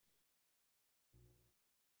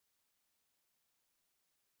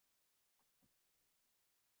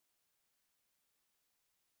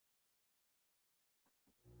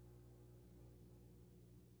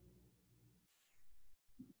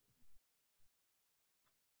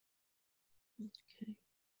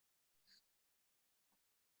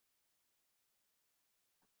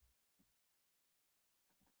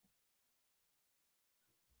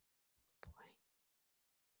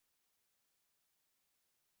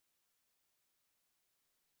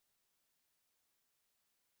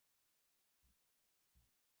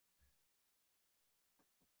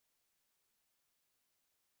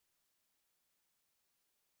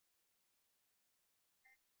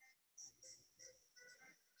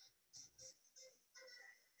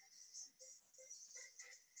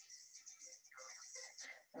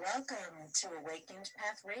Welcome to Awakened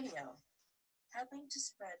Path Radio, helping to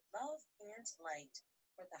spread love and light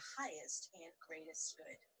for the highest and greatest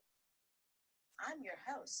good. I'm your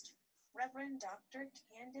host, Reverend Dr.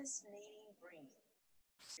 Candace Nadine Green,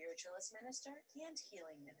 spiritualist minister and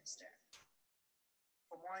healing minister.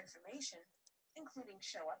 For more information, including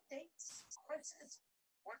show updates, courses,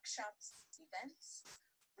 workshops, events,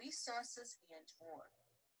 resources, and more,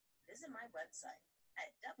 visit my website at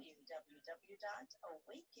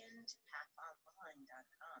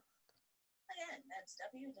www.awakenedpathonline.com. Again, that's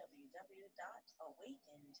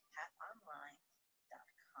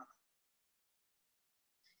www.awakenedpathonline.com.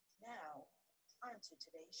 Now, on to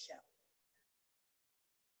today's show.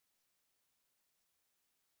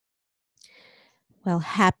 Well,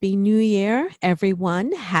 Happy New Year,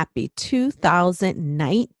 everyone. Happy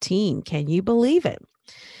 2019. Can you believe it?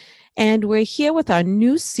 And we're here with our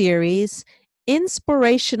new series,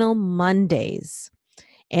 Inspirational Mondays.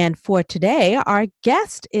 And for today, our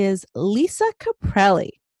guest is Lisa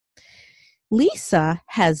Caprelli. Lisa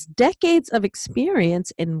has decades of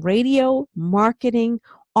experience in radio, marketing,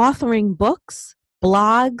 authoring books,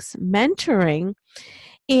 blogs, mentoring,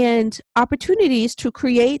 and opportunities to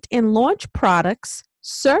create and launch products,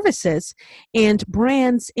 services, and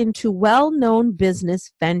brands into well-known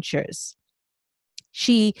business ventures.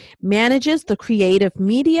 She manages the creative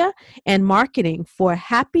media and marketing for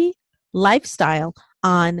Happy Lifestyle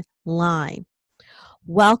Online.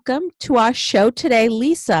 Welcome to our show today,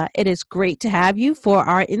 Lisa. It is great to have you for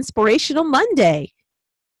our Inspirational Monday.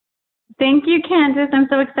 Thank you, Candace. I'm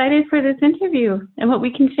so excited for this interview and what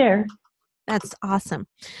we can share. That's awesome.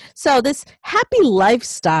 So this Happy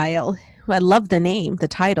Lifestyle, I love the name, the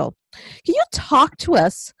title. Can you talk to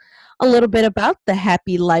us a little bit about the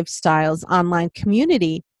Happy Lifestyles online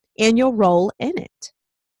community and your role in it?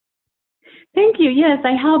 Thank you. Yes,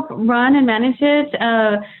 I help run and manage it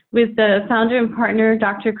with the founder and partner,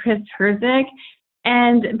 Dr. Chris Herzig.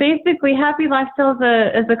 And basically, Happy Lifestyle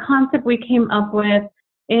is a concept we came up with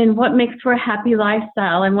in what makes for a happy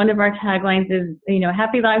lifestyle. And one of our taglines is,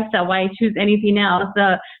 happy lifestyle, why choose anything else?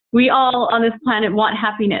 We all on this planet want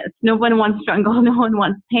happiness. No one wants struggle. No one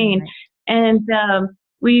wants pain. And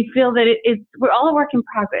we feel that we're all a work in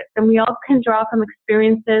progress, and we all can draw from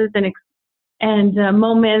experiences and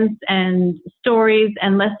moments and stories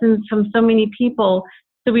and lessons from so many people.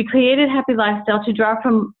 So we created Happy Lifestyle to draw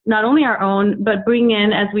from not only our own, but bring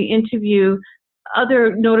in, as we interview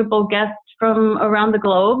other notable guests from around the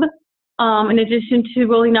globe, in addition to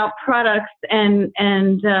rolling out products and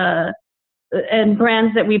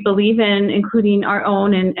brands that we believe in, including our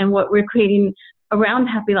own and what we're creating around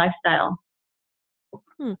Happy Lifestyle.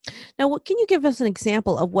 Now, can you give us an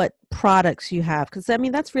example of what products you have? Because,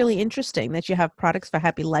 that's really interesting that you have products for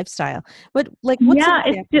Happy Lifestyle. What's an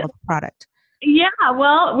example of a product? Yeah,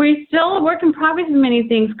 well, we're still a work in progress in many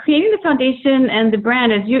things. Creating the foundation and the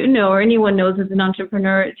brand, as you know, or anyone knows as an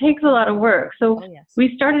entrepreneur, it takes a lot of work. So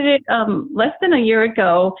we started it less than a year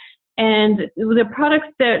ago. And the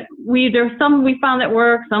products that there's some we found that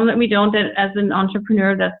work, some that we don't. That as an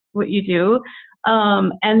entrepreneur, that's what you do.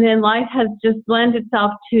 And then life has just lent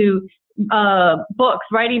itself to books,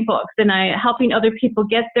 writing books, and helping other people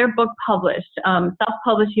get their book published.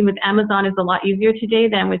 Self-publishing with Amazon is a lot easier today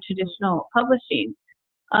than with traditional publishing.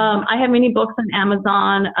 I have many books on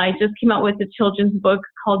Amazon. I just came out with a children's book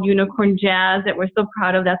called Unicorn Jazz that we're so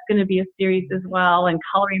proud of. That's going to be a series as well, and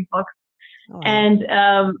coloring books. And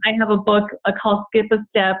I have a book called Skip a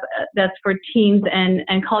Step that's for teens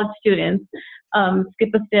and college students.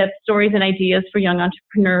 Skip a Step, stories and ideas for young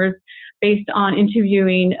entrepreneurs, based on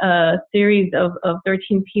interviewing a series of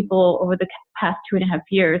 13 people over the past 2.5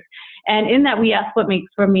 years. And in that, we ask what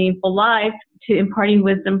makes for a meaningful life to imparting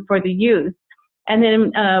wisdom for the youth. And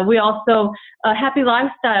then we also, Happy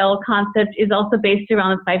Lifestyle concept is also based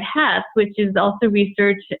around the 5 hats, which is also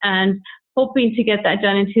research and hoping to get that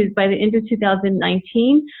done by the end of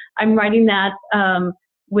 2019. I'm writing that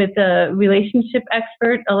with a relationship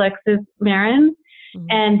expert, Alexis Marin.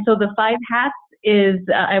 Mm-hmm. And so the 5 hats is,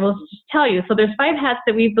 I will just tell you, so there's 5 hats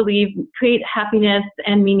that we believe create happiness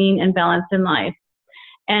and meaning and balance in life.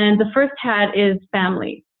 And the first hat is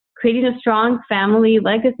family. Creating a strong family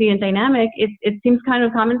legacy and dynamic, it seems kind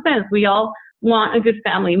of common sense. We all want a good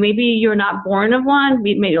family. Maybe you're not born of one.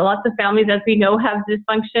 Lots of families, as we know, have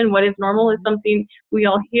dysfunction. What is normal is something we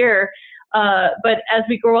all hear. But as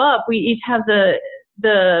we grow up, we each have the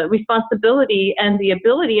responsibility and the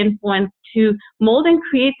ability, influence to mold and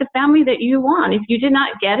create the family that you want. If you did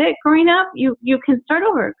not get it growing up, you can start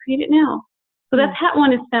over, create it now. So that's hat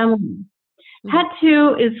 1 is family. Hat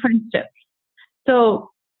 2 is friendships.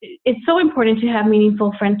 So it's so important to have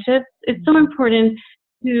meaningful friendships. It's so important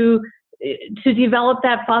to develop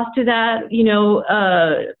that, foster that,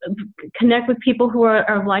 connect with people who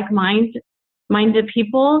are like-minded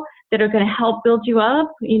people that are going to help build you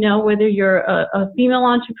up. Whether you're a female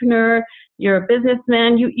entrepreneur, you're a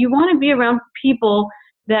businessman, you want to be around people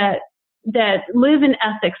that live in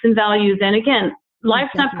ethics and values. And again,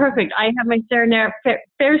 life's not perfect. I have my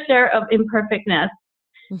fair share of imperfectness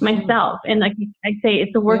myself. And like I say,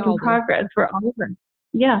 it's a work in progress for all of us.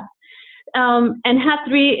 Yeah. And hat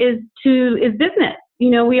 3 is business.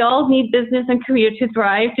 We all need business and career to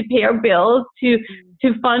thrive, to pay our bills, to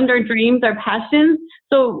fund our dreams, our passions.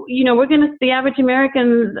 So, the average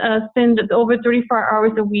American spend over 34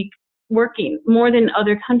 hours a week working, more than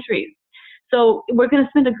other countries. So we're going to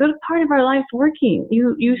spend a good part of our lives working.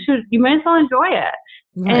 You might as well enjoy it.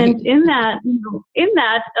 Right. And in that,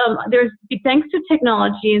 there's, thanks to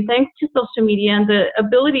technology and thanks to social media and the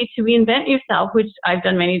ability to reinvent yourself, which I've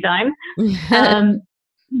done many times,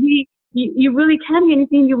 you really can be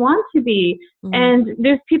anything you want to be. Mm-hmm. And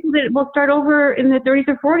there's people that will start over in their 30s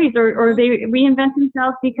or 40s, or they reinvent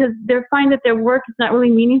themselves because they find that their work is not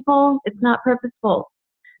really meaningful. It's not purposeful.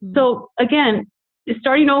 Mm-hmm. So again,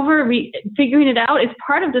 starting over, figuring it out is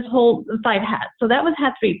part of this whole 5 hats. So that was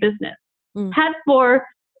hat 3, business. Mm. Hat 4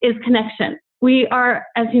 is connection. We are,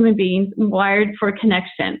 as human beings, wired for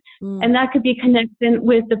connection. Mm. And that could be connection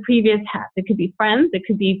with the previous hats. It could be friends. It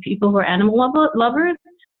could be people who are animal lovers.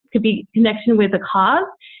 It could be connection with a cause.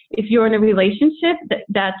 If you're in a relationship,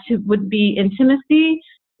 that would be intimacy,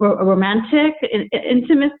 or romantic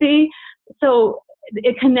intimacy. So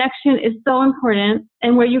a connection is so important,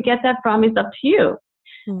 and where you get that from is up to you.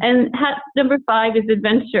 Mm. And hat number 5 is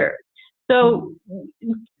adventure. So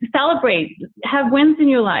celebrate, have wins in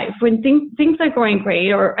your life when things are going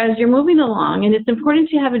great, or as you're moving along. And it's important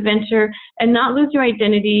to have adventure and not lose your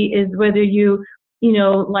identity, is whether you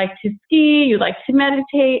like to ski, you like to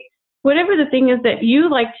meditate, whatever the thing is that you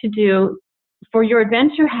like to do for your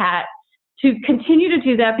adventure hat, to continue to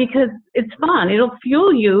do that, because it's fun. It'll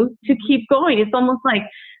fuel you to keep going. It's almost like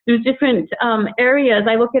there's different areas.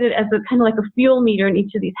 I look at it as a kind of like a fuel meter in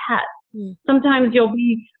each of these hats. Mm. Sometimes you'll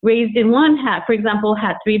be raised in one hat, for example,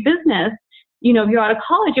 hat 3, business. If you're out of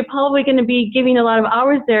college, you're probably going to be giving a lot of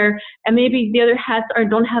hours there, and maybe the other hats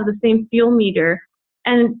don't have the same fuel meter.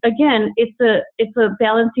 And again, it's a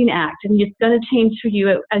balancing act, and it's going to change for you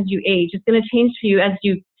as you age. It's going to change for you as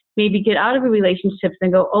you maybe get out of a relationship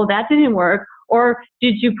and go, oh, that didn't work. Or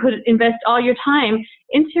did you invest all your time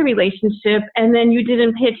into a relationship, and then you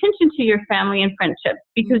didn't pay attention to your family and friendships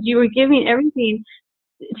because you were giving everything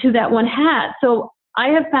to that one hat. So I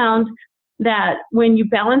have found that when you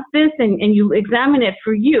balance this and you examine it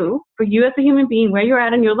for you as a human being, where you're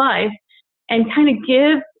at in your life, and kind of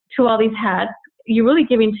give to all these hats, you're really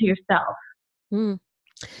giving to yourself. Mm.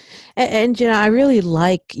 And I really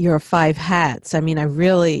like your 5 hats. I mean, I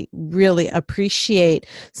really, really appreciate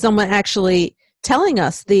someone actually telling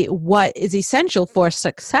us what is essential for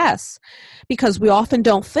success, because we often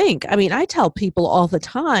don't think. I mean, I tell people all the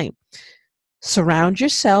time, surround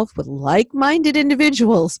yourself with like-minded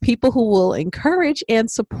individuals, people who will encourage and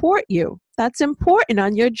support you. That's important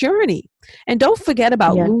on your journey. And don't forget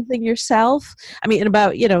about losing yourself. I mean,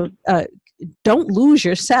 don't lose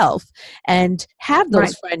yourself, and have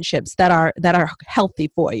those friendships that are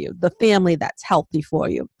healthy for you, the family that's healthy for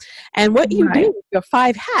you. And what you do with your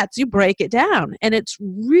 5 hats, you break it down, and it's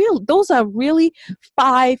real. Those are really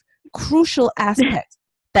 5 crucial aspects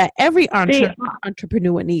that every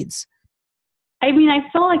entrepreneur needs. I mean, I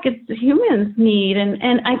feel like it's humans need, and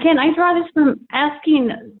again, I draw this from asking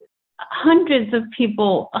hundreds of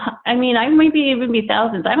people. I mean, I maybe even be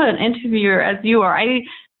thousands. I'm an interviewer, as you are.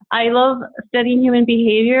 I love studying human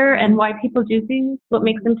behavior and why people do things, what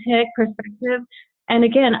makes them tick, perspective. And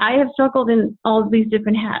again, I have struggled in all of these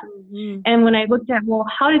different hats. Mm-hmm. And when I looked at, well,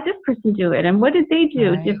 how did this person do it? And what did they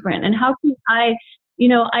do different? And how can I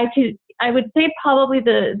would say probably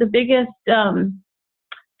the biggest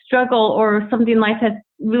struggle, or something life has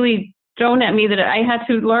really thrown at me that I had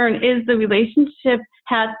to learn, is the relationship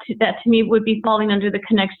hat that to me would be falling under the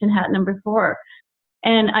connection hat, number 4.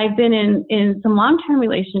 And I've been in some long-term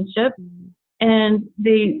relationships, and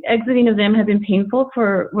the exiting of them have been painful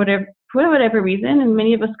for whatever reason, and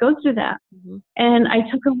many of us go through that. Mm-hmm. And I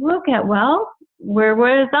took a look at, well, where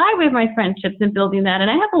was I with my friendships and building that? And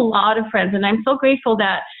I have a lot of friends, and I'm so grateful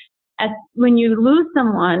that when you lose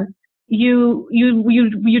someone, you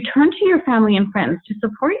turn to your family and friends to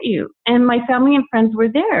support you. And my family and friends were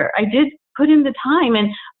there. I did put in the time, and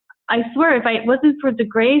I swear, if it wasn't for the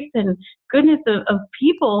grace and goodness of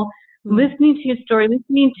people listening to your story,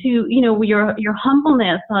 listening to your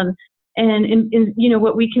humbleness on and in you know,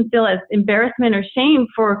 what we can feel as embarrassment or shame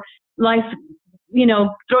for life, you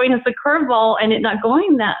know, throwing us a curveball and it not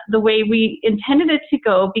going the way we intended it to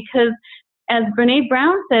go. Because as Brene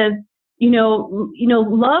Brown says,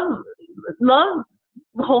 love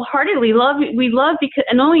wholeheartedly, we love because,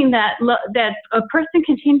 and knowing that that a person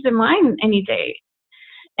can change their mind any day.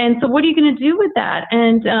 And so what are you going to do with that?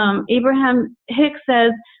 And Abraham Hicks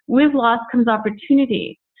says, with loss comes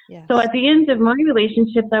opportunity. Yes. So at the end of my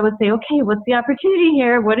relationships, I would say, okay, what's the opportunity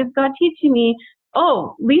here? What is God teaching me?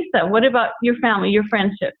 Oh, Lisa, what about your family, your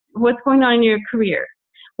friendships? What's going on in your career?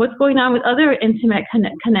 What's going on with other intimate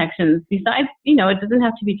connections? Besides, you know, it doesn't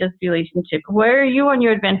have to be just relationship. Where are you on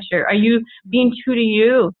your adventure? Are you being true to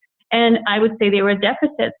you? And I would say there were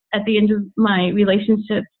deficits at the end of my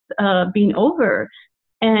relationships being over.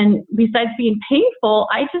 And besides being painful,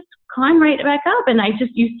 I just climb right back up, and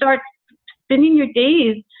you start spending your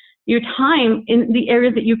days, your time in the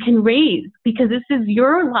areas that you can raise, because this is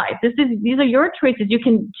your life. These are your choices. You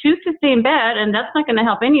can choose to stay in bed, and that's not going to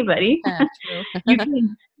help anybody. You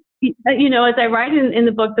can, you know, as I write in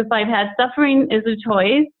the book, The Five Hats, suffering is a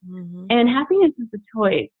choice, and happiness is a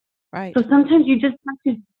choice. Right. So sometimes you just have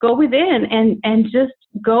to go within and just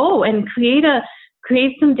go and create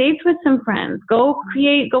some dates with some friends. Go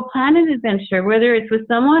plan an adventure, whether it's with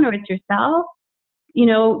someone or it's yourself. You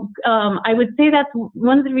know, I would say that's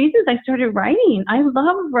one of the reasons I started writing. I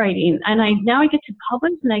love writing, and now I get to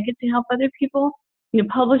publish, and I get to help other people, you know,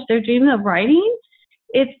 publish their dream of writing.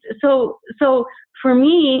 It's so for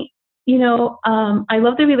me, you know, I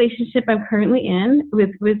love the relationship I'm currently in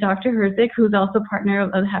with Dr. Herzig, who's also partner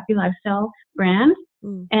of the Happy Lifestyle brand,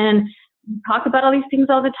 and we talk about all these things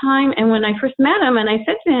all the time. And when I first met him, and I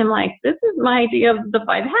said to him, like, this is my idea of the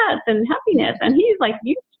 5 hats and happiness, and he's like,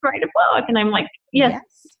 you should write a book. And I'm like, yes.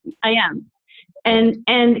 I am. And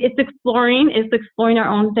it's exploring our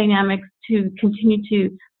own dynamics to continue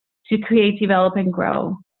to create, develop, and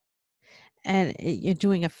grow. And you're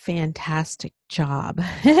doing a fantastic job.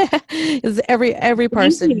 Is every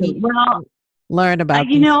person learn about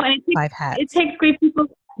you know, and 5 hats. It takes great people.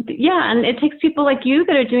 Yeah, and it takes people like you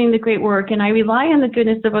that are doing the great work, and I rely on the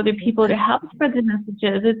goodness of other people to help spread the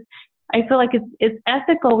messages. I feel like it's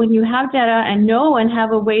ethical when you have data and know and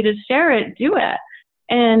have a way to share it, do it.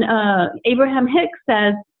 And Abraham Hicks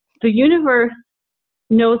says, the universe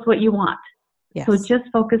knows what you want. Yes. So just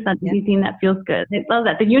focus on anything that feels good. I love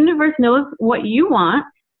that. The universe knows what you want,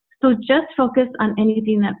 so just focus on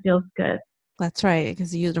anything that feels good. That's right,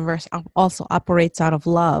 because the universe also operates out of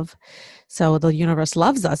love. So the universe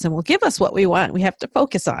loves us and will give us what we want. We have to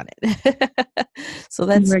focus on it. So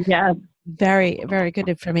that's very, very good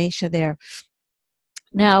information there.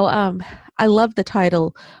 Now, I love the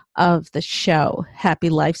title of the show,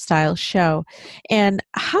 Happy Lifestyle Show. And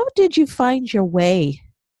how did you find your way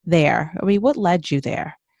there? I mean, what led you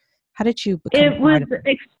there? How did you become It was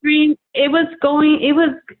extreme. It was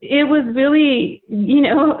really, you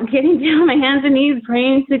know, getting down on my hands and knees,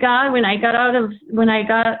 praying to God when I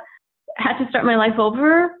had to start my life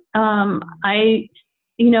over. I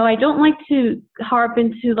don't like to harp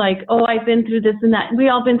into like, oh, I've been through this and that. We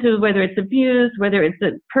all been through, whether it's abuse, whether it's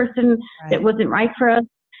a person that wasn't right for us.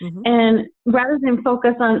 And rather than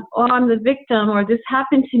focus on, oh, I'm the victim, or this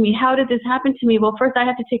happened to me, how did this happen to me? Well, first I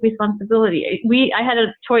had to take responsibility. I had a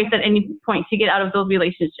choice at any point to get out of those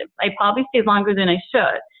relationships. I probably stayed longer than I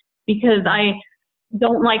should, because I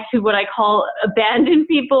don't like to, what I call, abandon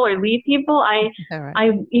people or leave people.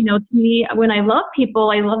 To me, when I love people,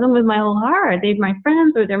 I love them with my whole heart. They're my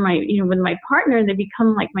friends, or they're my, with my partner, they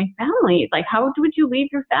become like my family. Like, how would you leave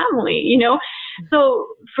your family?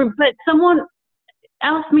 But someone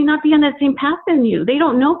else may not be on that same path than you. They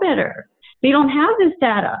don't know better. They don't have this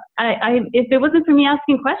data. If it wasn't for me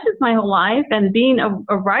asking questions my whole life and being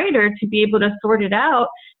a writer to be able to sort it out,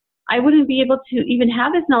 I wouldn't be able to even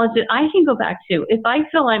have this knowledge that I can go back to. If I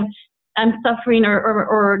feel I'm suffering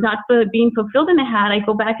or not being fulfilled in a hat, I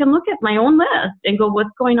go back and look at my own list and go, what's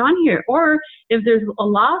going on here? Or if there's a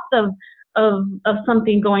loss of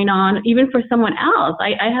something going on, even for someone else.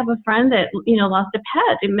 I have a friend that, lost a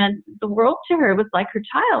pet. It meant the world to her. It was like her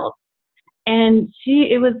child. And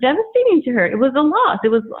it was devastating to her. It was a loss. It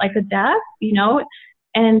was like a death,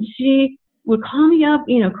 and she would call me up,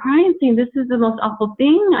 crying, saying, this is the most awful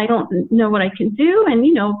thing. I don't know what I can do.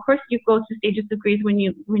 And, of course you go through stages of grief when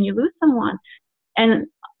you lose someone. And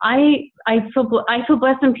I feel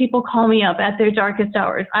blessed when people call me up at their darkest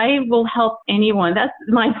hours. I will help anyone. That's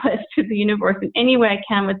my pledge to the universe in any way I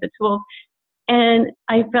can with the tools. And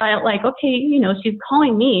I felt like, okay, she's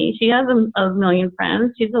calling me. She has a million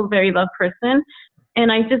friends. She's a very loved person.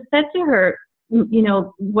 And I just said to her,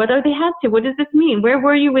 what are they had to? What does this mean? Where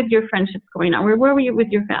were you with your friendships going on? Where were you with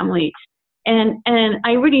your family? And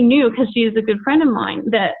I already knew, because she is a good friend of mine,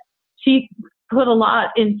 that she put a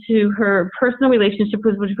lot into her personal relationship,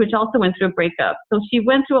 which also went through a breakup. So she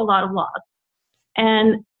went through a lot of loss.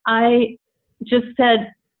 And I just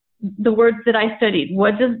said the words that I studied.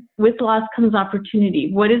 With loss comes opportunity.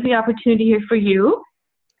 What is the opportunity here for you?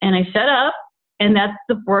 And I shut up. And that's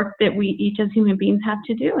the work that we each as human beings have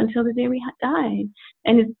to do until the day we die.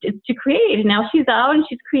 And it's to create. And now she's out and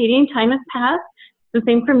she's creating. Time has passed. The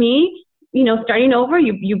same for me. Starting over,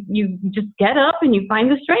 you just get up and you find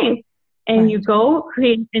the strength and you go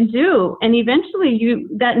create and do. And eventually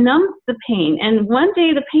that numbs the pain. And one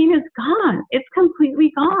day the pain is gone. It's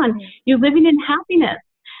completely gone. You're living in happiness.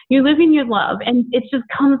 You're living your love. And it just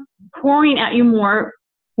comes pouring at you more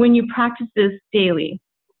when you practice this daily.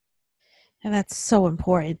 And that's so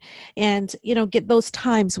important. And, get those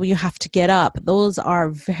times where you have to get up. Those are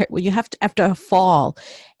when you have to, after a fall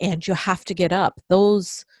and you have to get up.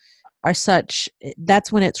 Those are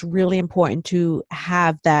that's when it's really important to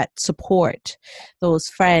have that support, those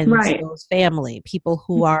friends, those family, people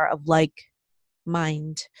who are of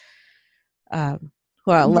like-minded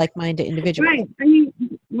individuals.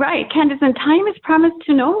 Right, Candace, and time is promised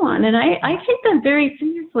to no one. And I take that very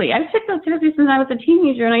seriously. I've taken that seriously since I was a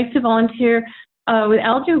teenager, and I used to volunteer with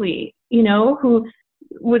elderly, who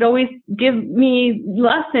would always give me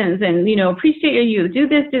lessons and, appreciate your youth, do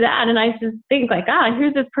this, do that. And I just think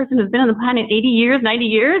here's this person who's been on the planet 80 years, 90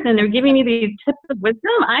 years, and they're giving me these tips of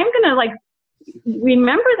wisdom. I'm going to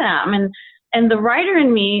remember them. And the writer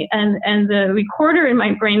in me and the recorder in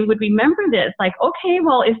my brain would remember this. Okay,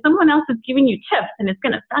 well, if someone else is giving you tips and it's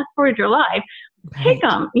going to fast forward your life, take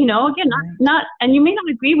them, again, not, and you may not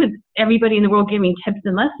agree with everybody in the world giving tips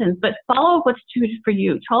and lessons, but follow what's true for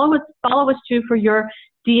you. Follow what's true for your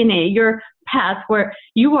DNA, your path where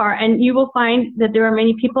you are, and you will find that there are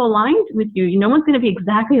many people aligned with you. No one's going to be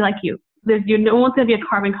exactly like you. No one's going to be a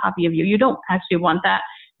carbon copy of you. You don't actually want that.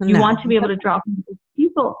 You want to be able to draw from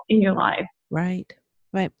people in your life. Right.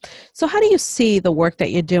 So how do you see the work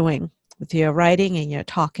that you're doing with your writing and your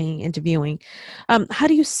talking, interviewing? How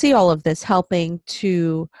do you see all of this helping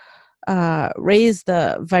to raise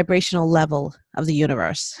the vibrational level of the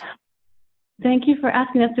universe? Thank you for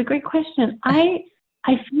asking. That's a great question. I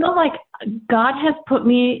feel like God has put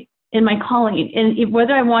me in my calling, and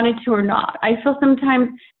whether I wanted to or not. I feel sometimes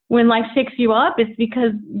when life shakes you up, it's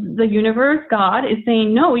because the universe, God, is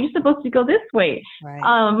saying, no, you're supposed to go this way. Right.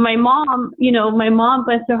 My mom,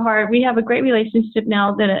 bless her heart, we have a great relationship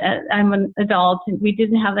now that I'm an adult, and we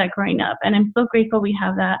didn't have that growing up. And I'm so grateful we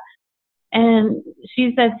have that. And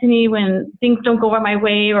she said to me when things don't go my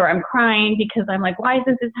way or I'm crying because I'm like, why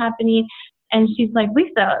isn't this happening? And she's like,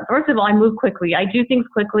 Lisa, first of all, I move quickly. I do things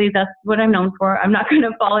quickly. That's what I'm known for. I'm not going to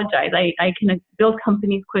apologize. I can build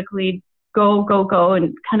companies quickly, go,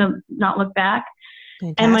 and kind of not look back.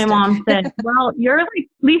 Fantastic. And my mom said, well, you're like,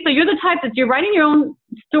 Lisa, you're the type that you're writing your own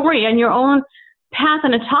story and your own path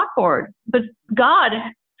on a chalkboard. But God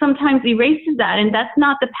sometimes erases that, and that's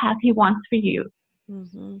not the path he wants for you.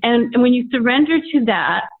 Mm-hmm. And when you surrender to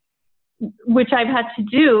that, which I've had to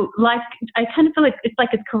do, I kind of feel like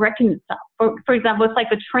it's correcting itself. For example, it's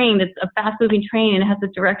like a train. It's a fast-moving train, and it has a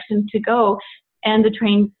direction to go, and the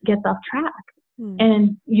train gets off track.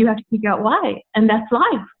 And you have to figure out why. And that's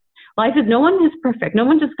life. Life is, no one is perfect. No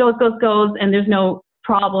one just goes, and there's no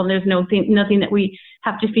problem. There's nothing that we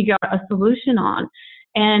have to figure out a solution on.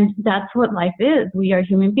 And that's what life is. We are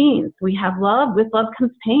human beings. We have love. With love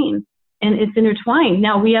comes pain. And it's intertwined.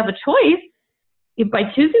 Now we have a choice.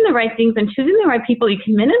 By choosing the right things and choosing the right people, you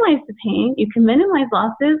can minimize the pain. You can minimize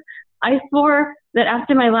losses. I swore that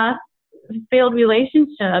after my last failed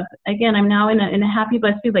relationship, again, I'm now in a happy,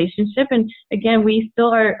 blessed relationship. And again, we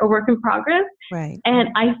still are a work in progress. Right. And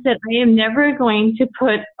I said, I am never going to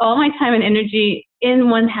put all my time and energy in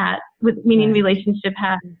one hat, meaning relationship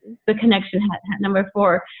hat, the connection hat number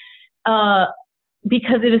 4,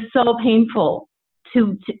 because it is so painful.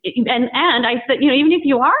 And I said, even if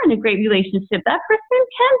you are in a great relationship, that person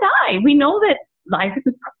can die. We know that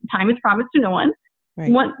time is promised to no one.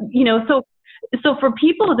 Right. So for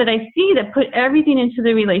people that I see that put everything into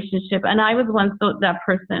the relationship, and I was once that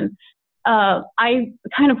person, I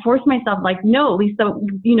kind of forced myself, no, Lisa,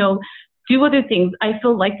 do other things. I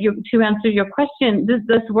feel like to answer your question,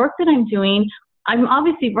 this work that I'm doing, I'm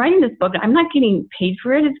obviously writing this book. I'm not getting paid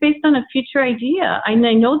for it. It's based on a future idea. I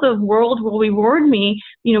know the world will reward me.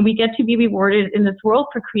 We get to be rewarded in this world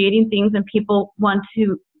for creating things and people want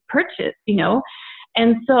to purchase,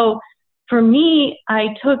 And so for me,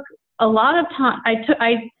 I took a lot of time,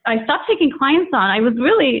 I stopped taking clients on. I was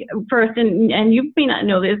really first, and you may not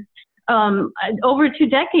know this, over 2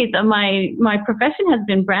 decades of my profession has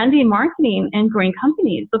been branding, marketing, and growing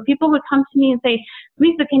companies. So people would come to me and say,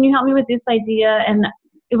 Lisa, can you help me with this idea? And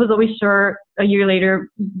it was always sure. A year later,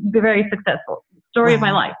 very successful. Story of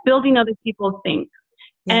my life, building other people's things.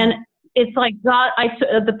 Yeah. And it's like God,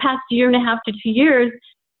 the past 1.5 to 2 years,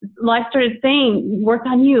 life started saying, work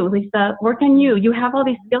on you, Lisa, work on you. You have all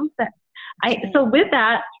these skill sets. So with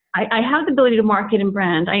that, I have the ability to market and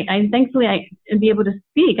brand. Thankfully, I be able to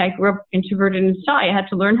speak. I grew up introverted and shy. I had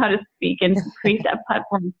to learn how to speak and create that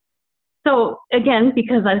platform. So again,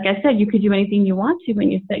 because like I said, you could do anything you want to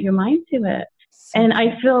when you set your mind to it. And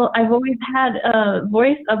I feel I've always had a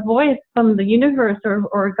voice from the universe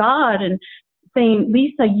or God and saying,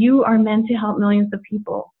 Lisa, you are meant to help millions of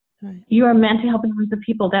people. Right. You are meant to help millions of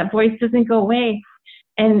people. That voice doesn't go away.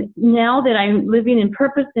 And now that I'm living in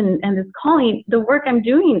purpose and this calling, the work I'm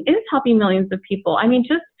doing is helping millions of people. I mean,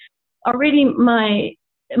 just already my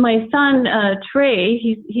son, Trey,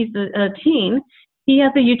 he's a teen. He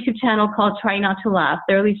has a YouTube channel called Try Not to Laugh.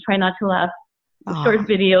 They're at least Try Not to Laugh. Short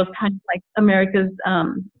videos, kind of like America's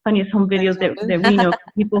Funniest Home Videos that we know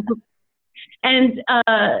people who. And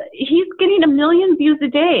he's getting 1 million views a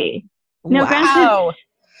day. Now, granted,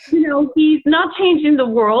 he's not changing the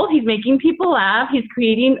world. He's making people laugh.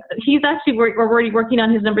 He's actually we're already working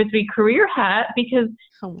on his number 3 career hat because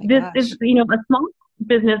this is, a small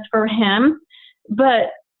business for him. But,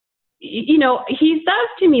 he says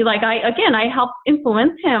to me, like, I helped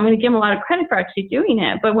influence him and give him a lot of credit for actually doing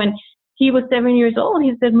it. But when he was 7 years old,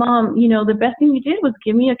 he said, Mom, the best thing you did was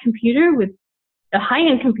give me a computer with a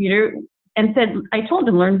high-end computer and said, I told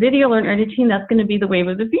him, learn video, learn editing. That's going to be the wave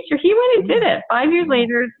of the future. He went and did it. 5 years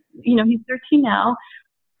later, he's 13 now.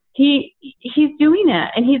 He's doing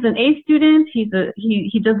it. And he's an A student. He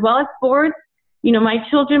does well at sports. My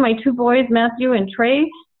children, my 2 boys, Matthew and Trey,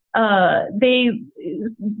 they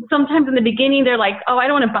sometimes in the beginning they're like, oh, I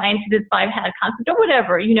don't want to buy into this 5-hat concept or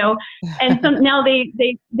whatever, and now they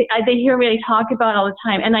hear me talk about it all the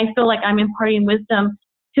time, and I feel like I'm imparting wisdom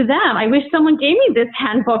to them. I wish someone gave me this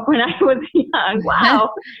handbook when I was young.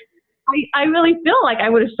 Wow. I really feel like I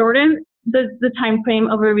would have shortened the time frame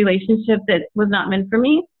of a relationship that was not meant for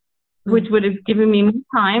me, which would have given me more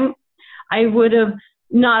time. I would have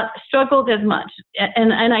not struggled as much.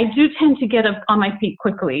 And I do tend to get up on my feet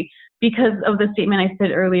quickly because of the statement I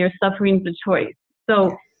said earlier, suffering's a choice.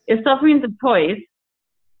 So if suffering's a choice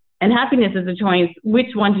and happiness is a choice,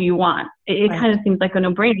 which one do you want? It kind of seems like a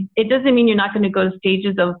no-brainer. It doesn't mean you're not going to go to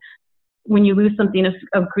stages of when you lose something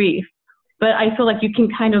of grief. But I feel like you can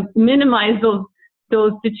kind of minimize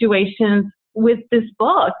those situations with this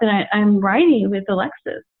book that I'm writing with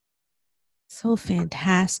Alexis. So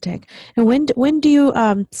fantastic. And when do you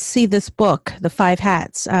see this book, The 5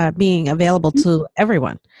 Hats, being available to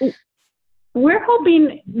everyone? We're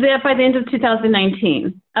hoping that by the end of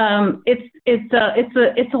 2019.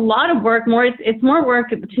 It's a lot of work. It's more work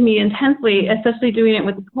to me intensely, especially doing it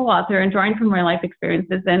with a co-author and drawing from my life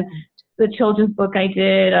experiences. And the children's book I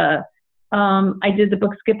did the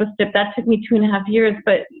book Skip a Step. That took me 2.5 years.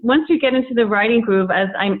 But once you get into the writing groove, as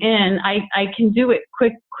I'm in, I can do it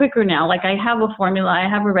quicker now. Like I have a formula, I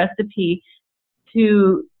have a recipe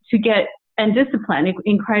to get, and discipline. It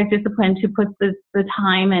requires discipline to put the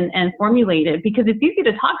time and formulate it, because it's easy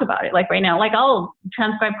to talk about it. Like right now, like I'll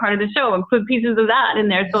transcribe part of the show and put pieces of that in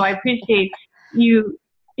there. So I appreciate you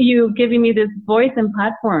giving me this voice and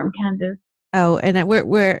platform, Candace. Oh, and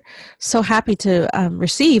we're so happy to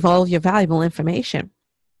receive all of your valuable information.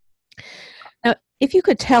 Now, if you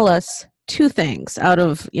could tell us 2 things out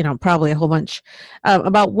of, probably a whole bunch,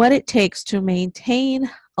 about what it takes to maintain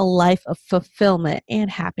a life of fulfillment and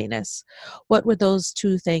happiness, what would those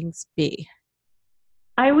 2 things be?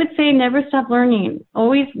 I would say never stop learning.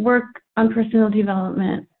 Always work on personal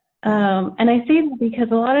development. And I say that because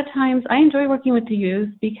a lot of times I enjoy working with the youth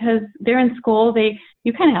because they're in school.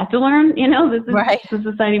 You kind of have to learn, this is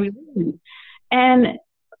the society we live in. And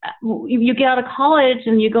you get out of college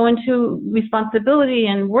and you go into responsibility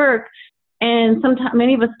and work, and sometimes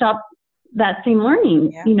many of us stop that same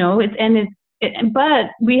learning, but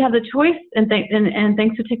we have the choice, and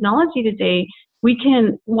thanks to technology today, we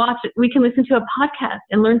can listen to a podcast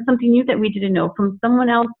and learn something new that we didn't know from someone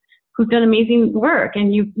else who's done amazing work,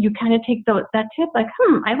 and you kind of take that tip, like,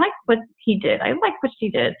 I like what he did. I like what she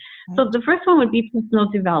did. Right. So the first one would be personal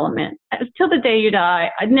development. Till the day you die,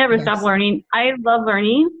 I'd never stop learning. I love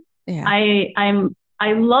learning. Yeah.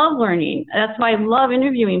 I love learning. That's why I love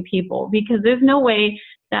interviewing people, because there's no way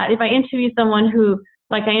that if I interview someone who,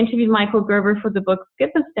 like I interviewed Michael Gerber for the book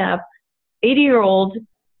Skip a Step, 80-year-old,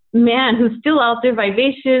 man who's still out there,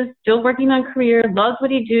 vivacious, still working on career, loves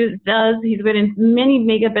what he does. He's written many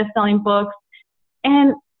mega best-selling books,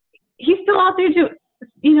 and he's still out there,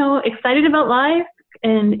 excited about life.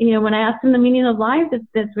 And when I asked him the meaning of life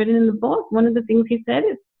that's written in the book, one of the things he said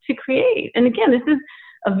is to create. And again, this is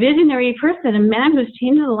a visionary person, a man who's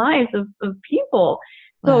changed the lives of people.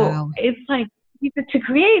 So wow. It's like to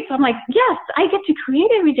create. So I'm like, yes, I get to create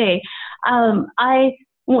every day.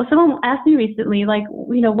 Someone asked me recently, like,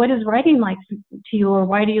 what is writing like to you, or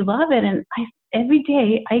why do you love it? And every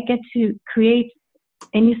day I get to create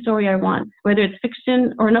any story I want, whether it's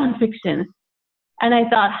fiction or nonfiction. And I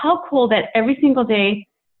thought, how cool that every single day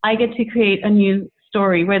I get to create a new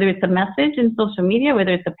story, whether it's a message in social media,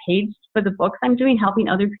 whether it's a page for the books I'm doing, helping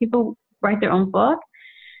other people write their own book.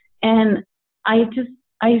 And I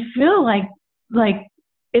feel like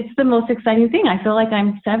it's the most exciting thing. I feel like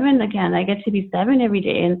I'm 7 again. I get to be 7 every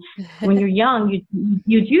day. And when you're young,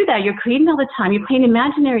 you do that. You're creating all the time. You're playing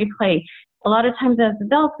imaginary play. A lot of times as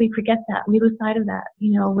adults, we forget that. We lose sight of that,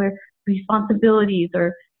 where responsibilities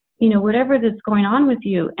or, whatever that's going on with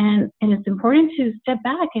you. And it's important to step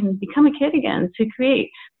back and become a kid again, to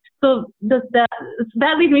create. So that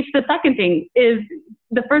leads me to the second thing. Is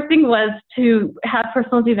the first thing was to have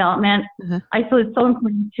personal development. I feel it's so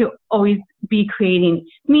important to always be creating.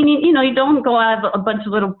 Meaning, you don't go out of a bunch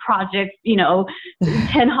of little projects, 10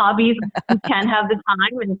 hobbies. You can't have the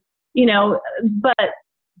time, and but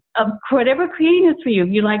whatever creating is for you.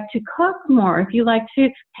 If you like to cook more, if you like to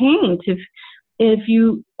paint, if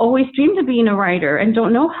you always dreamed of being a writer and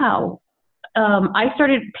don't know how. I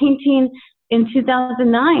started painting in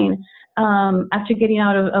 2009 after getting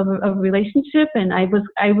out of a relationship, and I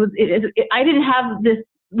didn't have this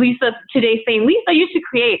Lisa today saying, Lisa, you should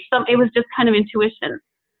create. It was just kind of intuition.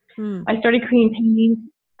 I started creating paintings.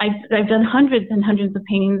 I've done hundreds and hundreds of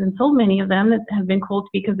paintings and sold many of them that have been cool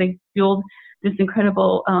because they fueled this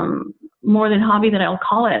incredible more than hobby that I'll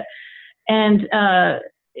call it. And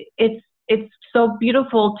it's so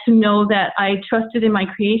beautiful to know that I trusted in my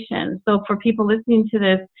creation. So for people listening to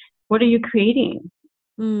this, what are you creating?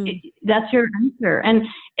 That's your answer. And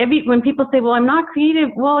when people say, well, I'm not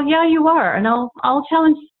creative, well, yeah, you are. And I'll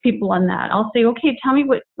challenge people on that. I'll say, okay, tell me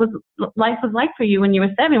what life was like for you when you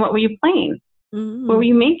were 7. What were you playing? What were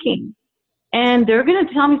you making? And they're going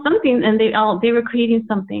to tell me something, and they were creating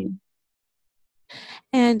something.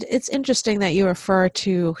 And it's interesting that you refer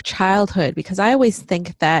to childhood, because I always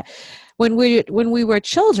think that when we were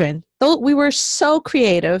children, though, we were so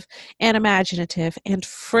creative and imaginative and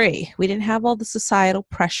free. We didn't have all the societal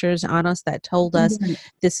pressures on us that told us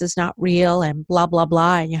this is not real and blah, blah,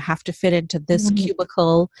 blah, and you have to fit into this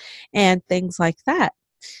cubicle and things like that.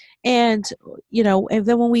 And, and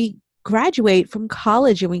then when we graduate from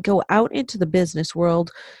college and we go out into the business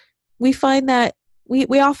world, we find that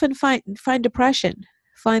we often find depression,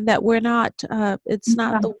 find that we're not, it's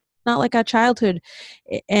not like our childhood,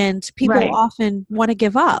 and people often want to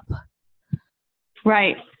give up.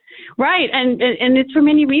 Right. And it's for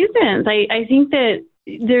many reasons. I think that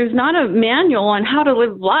there's not a manual on how to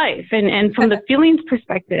live life, and from the feelings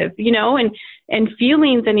perspective, and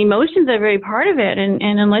feelings and emotions are very part of it. And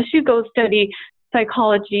unless you go study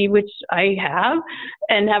psychology, which I have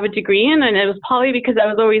and have a degree in, and it was probably because I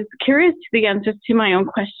was always curious to the answers to my own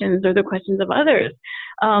questions or the questions of others.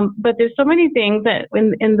 But there's so many things that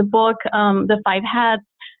in the book, The 5 Hats,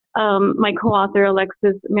 my co-author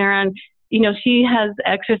Alexis Maran, she has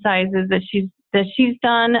exercises that she's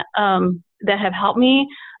done that have helped me.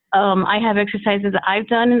 I have exercises that I've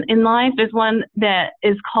done in life. There's one that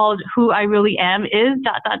is called "Who I Really Am Is ...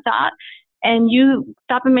 And you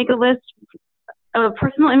stop and make a list, a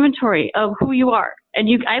personal inventory of who you are. And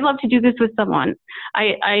I love to do this with someone.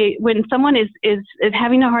 When someone is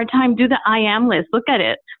having a hard time, do the I am list. Look at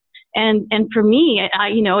it. And for me,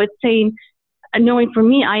 it's saying, knowing for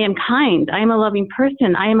me, I am kind. I am a loving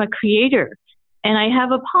person. I am a creator. And I have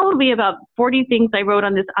probably about 40 things I wrote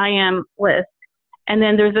on this I am list. And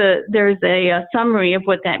then there's a summary of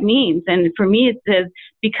what that means. And for me, it says,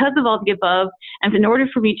 because of all the above, and in order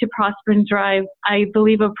for me to prosper and thrive, I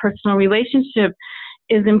believe a personal relationship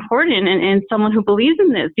is important, and someone who believes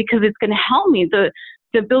in this, because it's going to help me. The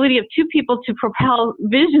ability of 2 people to propel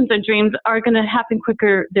visions or dreams are going to happen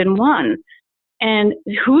quicker than one. And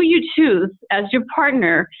who you choose as your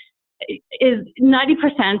partner is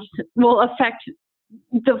 90% will affect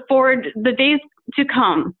the days to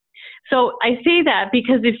come. So I say that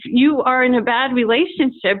because if you are in a bad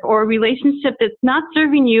relationship, or a relationship that's not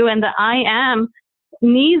serving you and the I am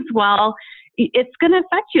needs well, it's going to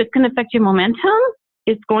affect you. It's going to affect your momentum.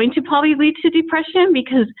 It's going to probably lead to depression,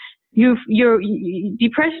 because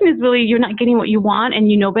depression is really, you're not getting what you want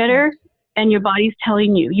and you know better, and your body's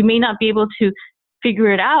telling you. You may not be able to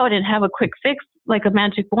figure it out and have a quick fix like a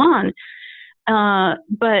magic wand.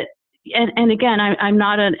 But again, I'm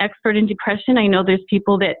not an expert in depression. I know there's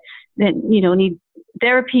people that need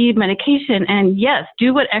therapy, medication, and yes,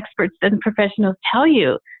 do what experts and professionals tell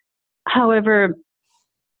you. However,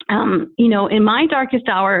 in my darkest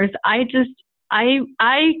hours, I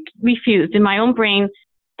refused in my own brain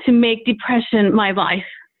to make depression my life.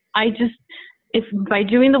 If by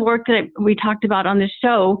doing the work that we talked about on this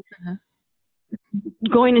show,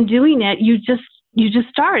 going and doing it, you just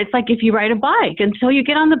start. It's like if you ride a bike, until you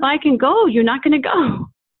get on the bike and go, you're not going to go.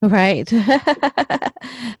 Right.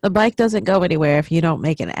 The bike doesn't go anywhere if you don't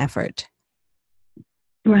make an effort.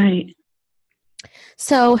 Right.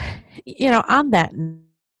 So, on that.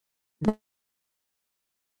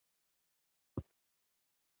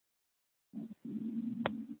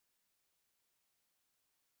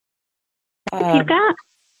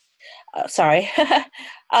 Sorry.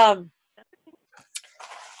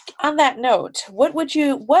 On that note, what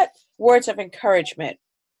words of encouragement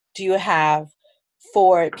do you have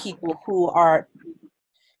for people who are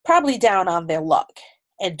probably down on their luck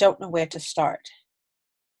and don't know where to start?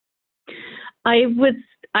 I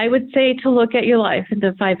would say to look at your life in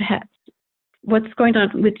the 5 heads. What's going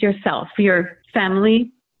on with yourself, your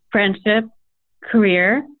family, friendship,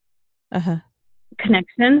 career,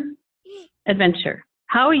 connection, adventure.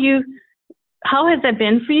 How has that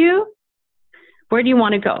been for you? Where do you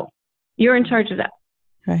want to go? You're in charge of that.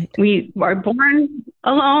 Right. We are born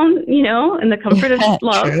alone, in the comfort of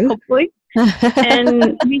love, hopefully.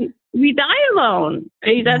 And we die alone.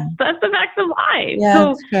 That's the fact of life.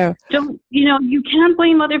 Yeah, so you can't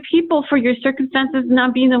blame other people for your circumstances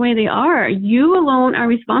not being the way they are. You alone are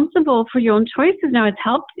responsible for your own choices. Now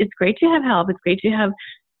it's great to have help. It's great to have,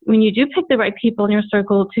 when you do pick the right people in your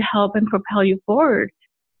circle to help and propel you forward.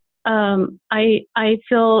 I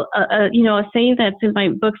feel, a saying that's in my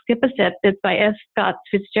book, Skip a Step, that's by F. Scott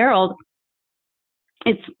Fitzgerald.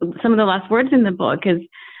 It's some of the last words in the book is,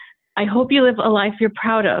 I hope you live a life you're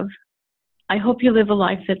proud of. I hope you live a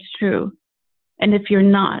life that's true. And if you're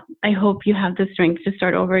not, I hope you have the strength to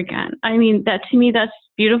start over again. I mean, to me, that's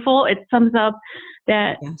beautiful. It sums up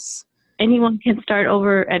that anyone can start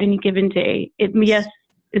over at any given day. Yes.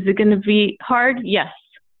 Is it going to be hard? Yes.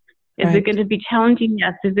 Is it going to be challenging?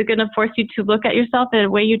 Yes. Is it going to force you to look at yourself in a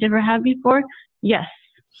way you never have before? Yes.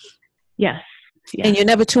 Yes. And you're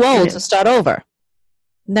never too old to start over.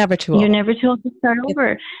 Never too old. You're never too old to start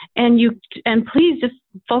over. And please just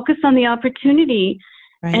focus on the opportunity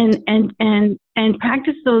and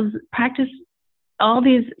practice all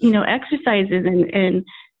these, exercises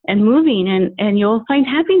and moving and you'll find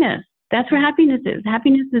happiness. That's where happiness is.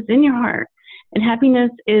 Happiness is in your heart. And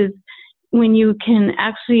happiness is when you can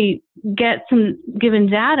actually get some given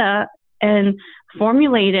data and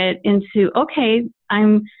formulate it into, okay,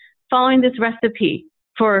 I'm following this recipe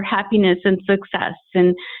for happiness and success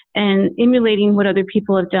and emulating what other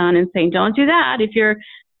people have done and saying, don't do that if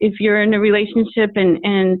you're in a relationship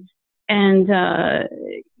and that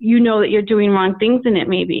you're doing wrong things in it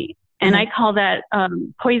maybe. And I call that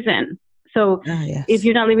poison. So if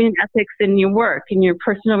you're not living in ethics in your work, in your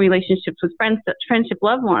personal relationships with friendship,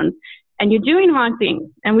 loved ones, and you're doing wrong things,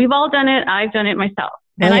 and we've all done it, I've done it myself.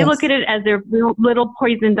 And I look at it as their little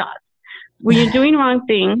poison dots. When you're doing wrong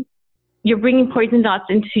things, you're bringing poison dots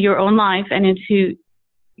into your own life and into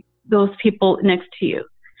those people next to you.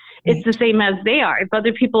 It's the same as they are. If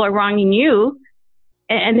other people are wronging you,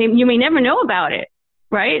 and you may never know about it,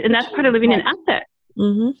 right? And that's part of living in ethics.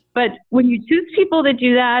 Mm-hmm. But when you choose people that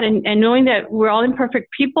do that and knowing that we're all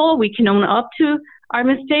imperfect people, we can own up to our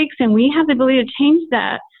mistakes and we have the ability to change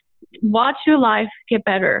that. Watch your life get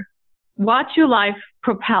better. Watch your life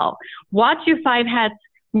propel. Watch your 5 hats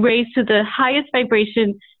raise to the highest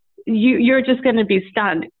vibration. You're just going to be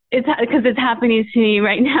stunned. It's because it's happening to me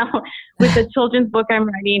right now with the children's book I'm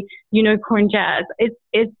writing, Unicorn Jazz.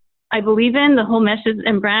 I believe in the whole message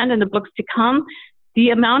and brand and the books to come.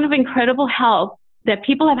 The amount of incredible help that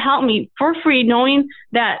people have helped me for free, knowing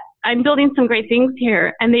that I'm building some great things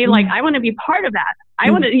here. And they're like, I want to be part of that. I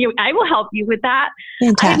will help you with that.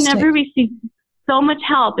 Fantastic. I've never received so much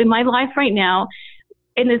help in my life right now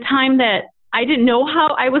in the time that I didn't know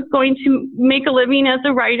how I was going to make a living as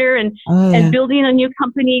a writer and building a new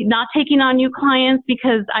company, not taking on new clients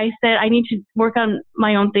because I said I need to work on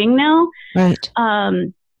my own thing now. Right.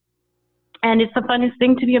 And it's the funnest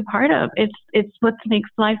thing to be a part of. It's what makes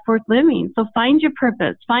life worth living. So find your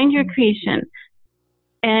purpose, find your creation.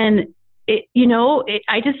 And I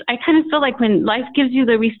kind of feel like when life gives you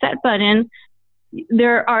the reset button,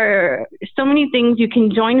 there are so many things you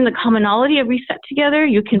can join in the commonality of Reset together.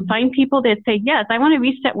 You can find people that say, yes, I want to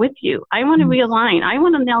reset with you. I want to realign. I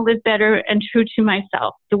want to now live better and true to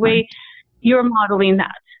myself, the way you're modeling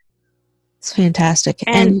that. It's fantastic.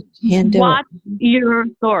 And you can do watch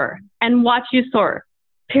you soar. And watch you soar.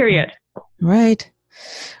 Period. Right.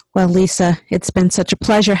 Well, Lisa, it's been such a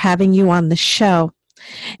pleasure having you on the show.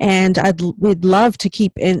 And we'd love to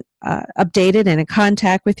keep updated and in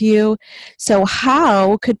contact with you. So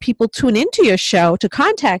how could people tune into your show to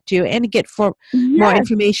contact you and get more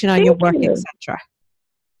information on your work, etc.?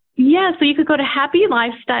 Yeah, so you could go to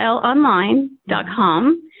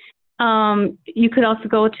happylifestyleonline.com. You could also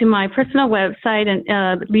go to my personal website, and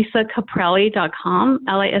lisacaprelli.com,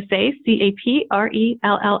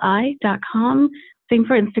 LisaCaprelli.com. Same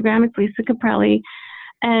for Instagram, it's Lisa Caprelli.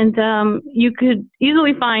 And you could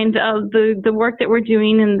easily find the work that we're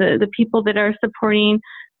doing and the people that are supporting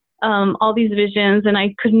all these visions. And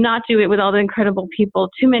I could not do it with all the incredible people,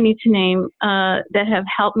 too many to name, that have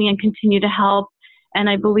helped me and continue to help. And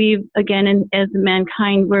I believe, again, as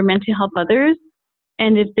mankind, we're meant to help others.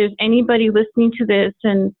 And if there's anybody listening to this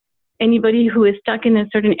and anybody who is stuck in a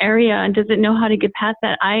certain area and doesn't know how to get past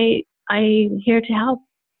that, I'm here to help.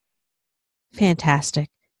 Fantastic.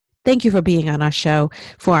 Thank you for being on our show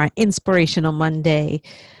for our Inspirational Monday,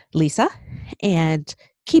 Lisa. And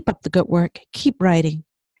keep up the good work. Keep writing.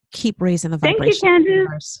 Keep raising the vibration. Thank you,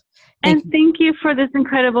 Candace. Thank you for this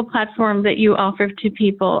incredible platform that you offer to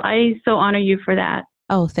people. I so honor you for that.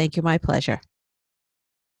 Oh, thank you. My pleasure.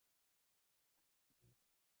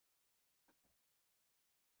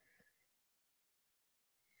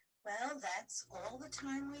 Well, that's all the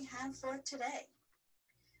time we have for today.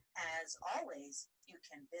 As always, you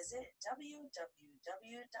can visit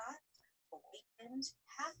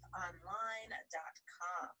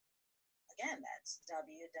www.awakenedpathonline.com. Again, that's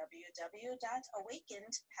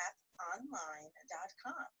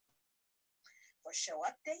www.awakenedpathonline.com for show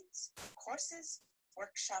updates, courses,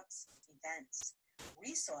 workshops, events,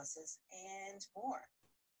 resources, and more.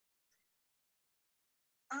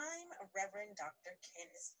 I'm Reverend Dr.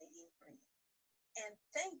 Candace Lee Green, and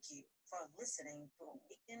thank you for listening to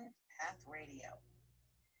Awakened Path Radio.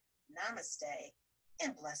 Namaste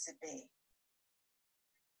and blessed be.